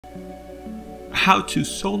How to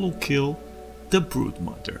solo kill the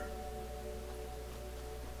Broodmother.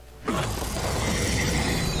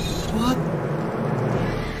 What?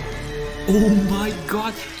 Oh my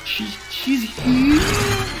god, she's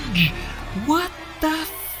huge! What the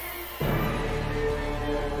f—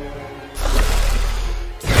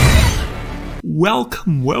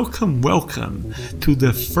 Welcome to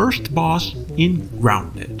the first boss in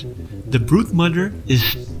Grounded. The Broodmother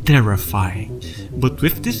is terrifying, but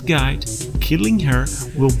with this guide, killing her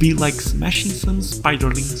will be like smashing some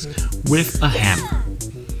spiderlings with a hammer.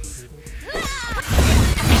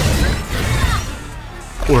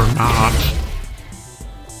 Or not.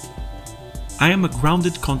 I am a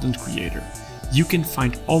Grounded content creator. You can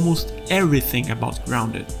find almost everything about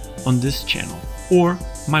Grounded on this channel or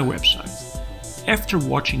my website. After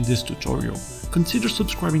watching this tutorial, consider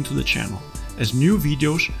subscribing to the channel, as new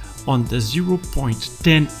videos on the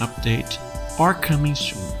 0.10 update are coming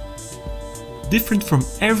soon. Different from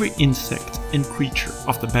every insect and creature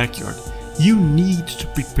of the backyard, you need to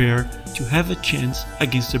prepare to have a chance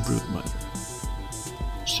against the Broodmother.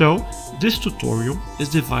 So, this tutorial is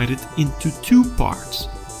divided into two parts: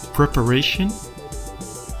 preparation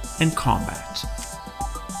and combat.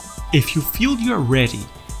 If you feel you are ready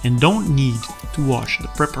and don't need to watch the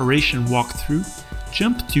preparation walkthrough,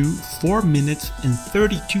 jump to 4 minutes and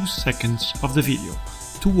 32 seconds of the video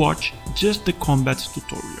to watch just the combat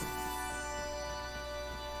tutorial.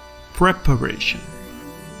 Preparation.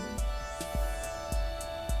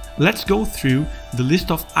 Let's go through the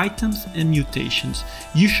list of items and mutations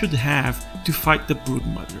you should have to fight the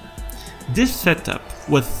Broodmother. This setup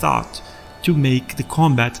was thought to make the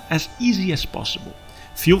combat as easy as possible.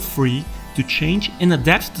 Feel free to change and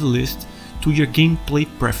adapt the list to your gameplay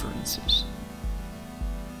preferences.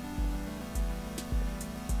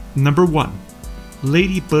 Number 1.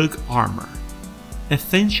 Ladybug Armor.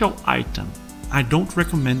 Essential item. I don't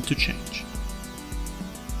recommend to change.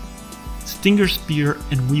 Stinger Spear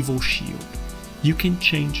and Weevil Shield. You can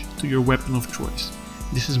change to your weapon of choice.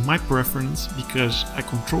 This is my preference because I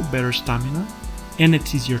control better stamina and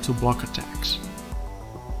it's easier to block attacks.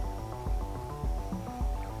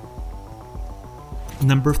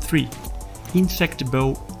 Number 3. Insect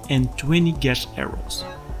Bow and 20 gas arrows.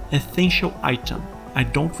 Essential item. I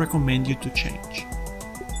don't recommend you to change.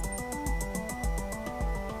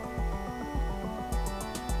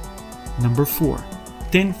 Number 4.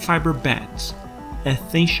 10 fiber bands.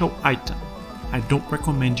 Essential item. I don't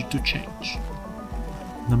recommend you to change.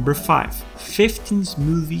 Number 5. 15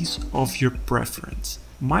 smoothies of your preference.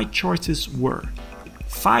 My choices were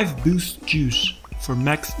 5 boost juice for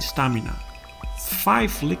max stamina,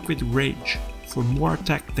 5 liquid rage for more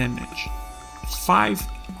attack damage, 5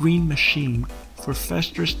 green machine for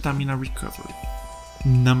faster stamina recovery.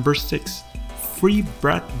 Number 6. Free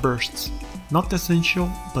breath bursts. Not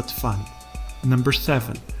essential but fun. Number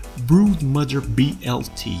 7. Broodmother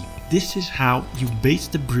BLT. This is how you bait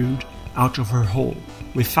the brood out of her hole.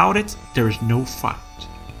 Without it, there is no fight.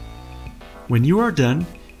 When you are done,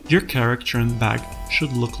 your character and bag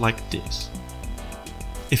should look like this.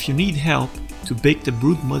 If you need help to bake the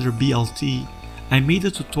Broodmother BLT, I made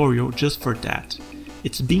a tutorial just for that.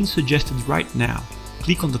 It's being suggested right now.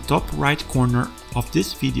 Click on the top right corner of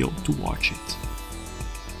this video to watch it.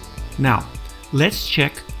 Now, let's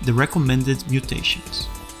check the recommended mutations.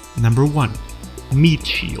 Number 1. Meat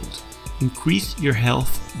Shield. Increase your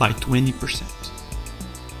health by 20%.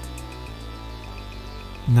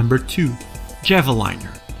 Number 2.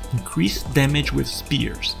 Javeliner. Increase damage with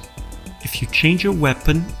spears. If you change your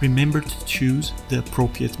weapon, remember to choose the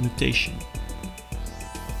appropriate mutation.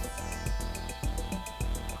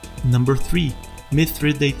 Number 3.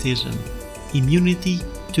 Mithridatism. Immunity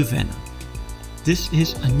to venom. This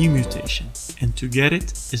is a new mutation, and to get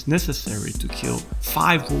it is necessary to kill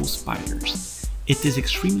 5 wool spiders. It is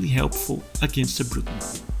extremely helpful against the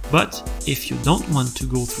Broodmother. But if you don't want to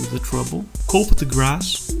go through the trouble, Cope the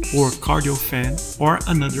Grass or Cardio Fan are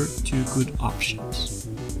another 2 good options.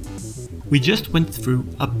 We just went through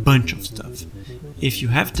a bunch of stuff. If you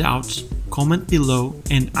have doubts, comment below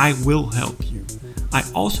and I will help you. I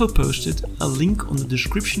also posted a link on the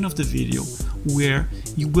description of the video where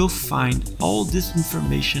you will find all this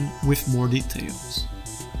information with more details.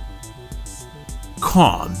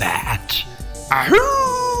 Combat! Ahoo!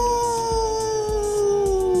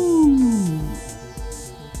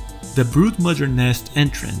 The Broodmother nest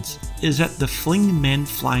entrance is at the Flingman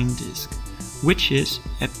Flying Disc, which is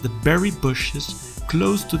at the berry bushes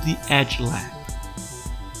close to the Edge Lab.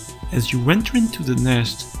 As you enter into the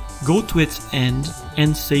nest, go to its end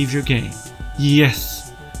and save your game.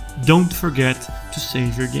 Yes, don't forget to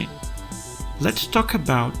save your game. let's talk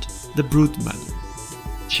about the Broodmother.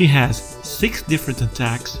 She has 6 different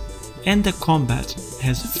attacks and the combat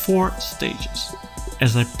has 4 stages.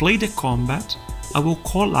 As I play the combat, I will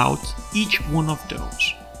call out each one of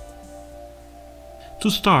those. To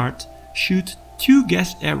start, shoot 2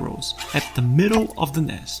 gas arrows at the middle of the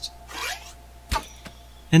nest.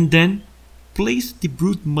 And then place the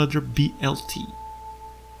Broodmother BLT.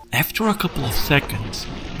 After a couple of seconds,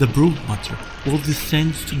 the Broodmother will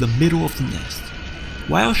descend to the middle of the nest.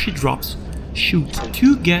 While she drops, shoot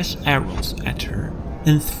 2 gas arrows at her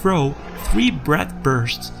and throw 3 breath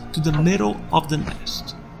bursts to the middle of the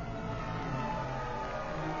nest.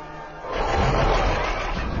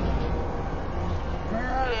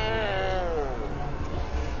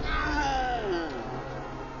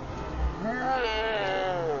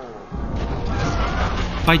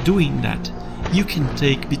 By doing that, you can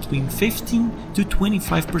take between 15 to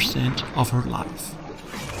 25% of her life.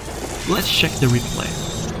 Let's check the replay.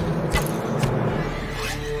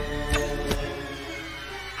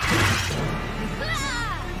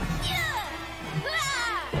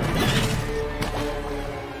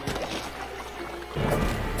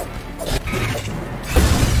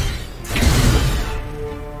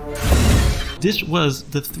 This was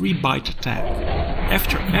the 3-bite attack.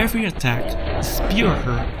 After every attack, spear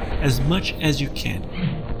her as much as you can.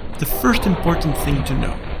 The first important thing to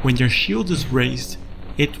know, when your shield is raised,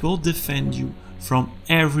 it will defend you from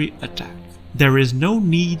every attack. There is no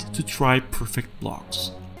need to try perfect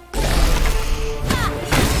blocks.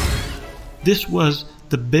 This was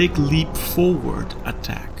the big leap forward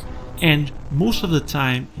attack, and most of the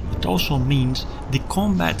time it also means the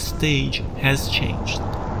combat stage has changed.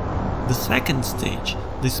 The second stage,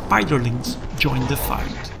 the spiderlings joined the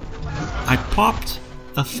fight. I popped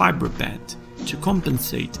a fiber band to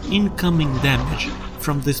compensate incoming damage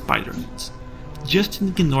from the spiderlings. Just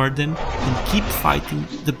ignore them and keep fighting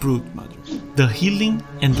the Broodmother. The healing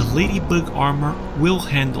and the ladybug armor will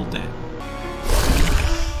handle them.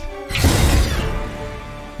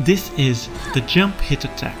 This is the jump hit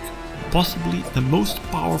attack, possibly the most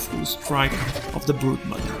powerful strike of the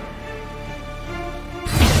Broodmother.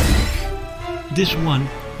 This one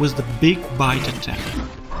was the big bite attack,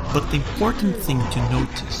 but the important thing to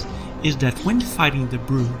notice is that when fighting the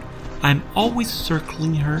Brood, I'm always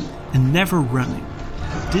circling her and never running.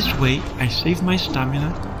 This way I save my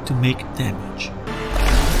stamina to make damage.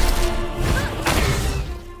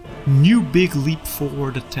 New big leap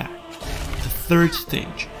forward attack. The third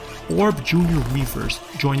stage, Orb Junior Weavers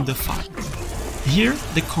join the fight. Here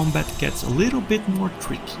the combat gets a little bit more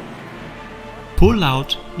tricky. Pull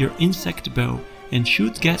out your insect bow and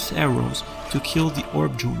shoot gas arrows to kill the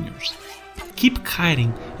Orb Juniors. Keep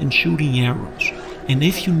kiting and shooting arrows, and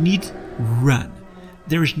if you need, run.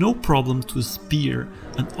 There is no problem to spear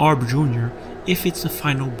an Orb Junior if it's a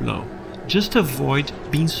final blow. Just avoid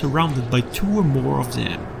being surrounded by 2 or more of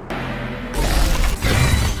them.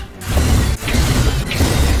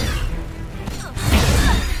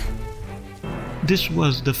 This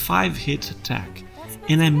was the 5-hit attack,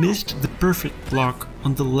 and I missed the perfect block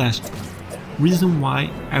on the last one. Reason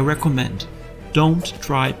why I recommend, don't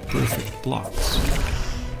try perfect blocks.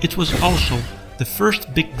 It was also the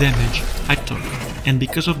first big damage I took, and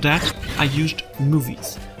because of that I used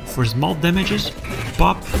movies. For small damages,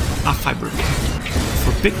 pop a fiber band.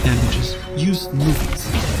 For big damages, use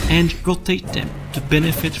movies and rotate them to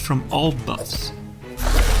benefit from all buffs.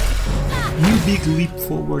 New big leap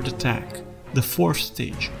forward attack. The 4th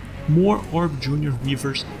stage. More Orb Junior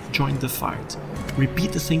Weavers join the fight.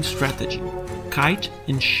 Repeat the same strategy. Kite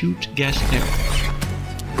and shoot gas arrows.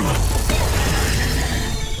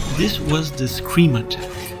 This was the Scream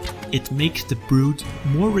attack. It makes the Brood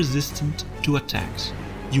more resistant to attacks.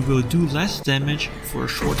 You will do less damage for a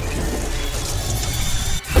short period.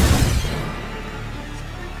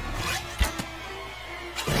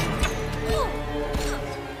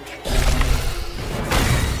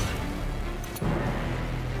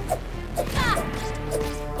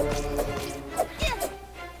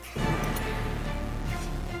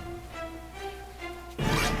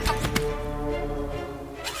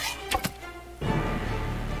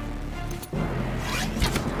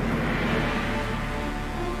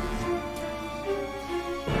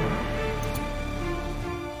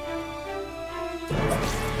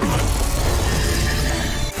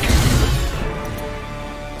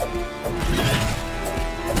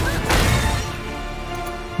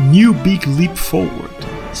 New big leap forward.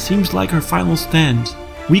 Seems like our final stand.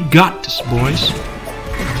 We got this, boys.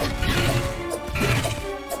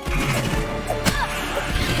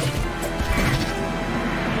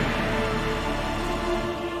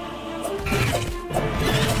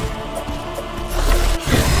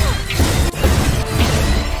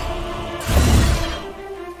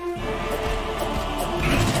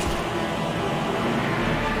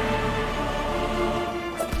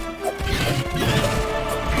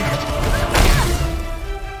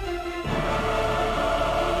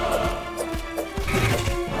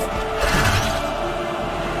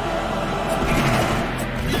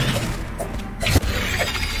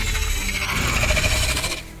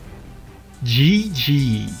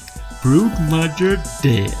 Broodmother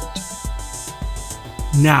dead.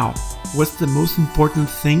 Now, what's the most important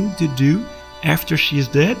thing to do after she's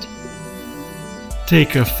dead?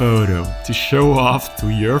 Take a photo to show off to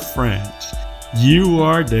your friends. You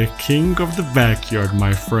are the king of the backyard,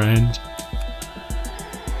 my friend.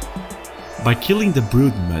 By killing the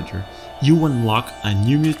Broodmother, you unlock a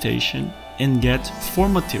new mutation and get 4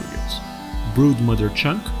 materials: Broodmother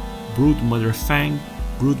Chunk, Broodmother Fang,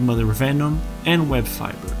 Broodmother Venom, and Web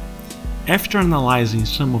Fiber. After analyzing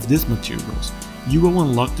some of these materials, you will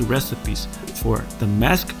unlock the recipes for the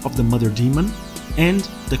Mask of the Mother Demon and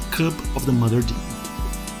the Cub of the Mother Demon.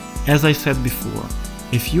 As I said before,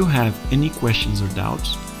 if you have any questions or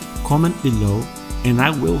doubts, comment below and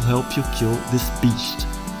I will help you kill this beast.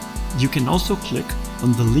 You can also click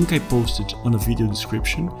on the link I posted on the video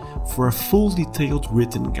description for a full detailed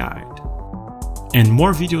written guide. And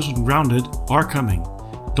more videos on Grounded are coming.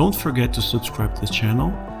 Don't forget to subscribe to the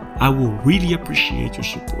channel. I will really appreciate your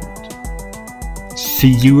support.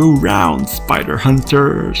 See you around, Spider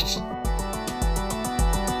Hunters!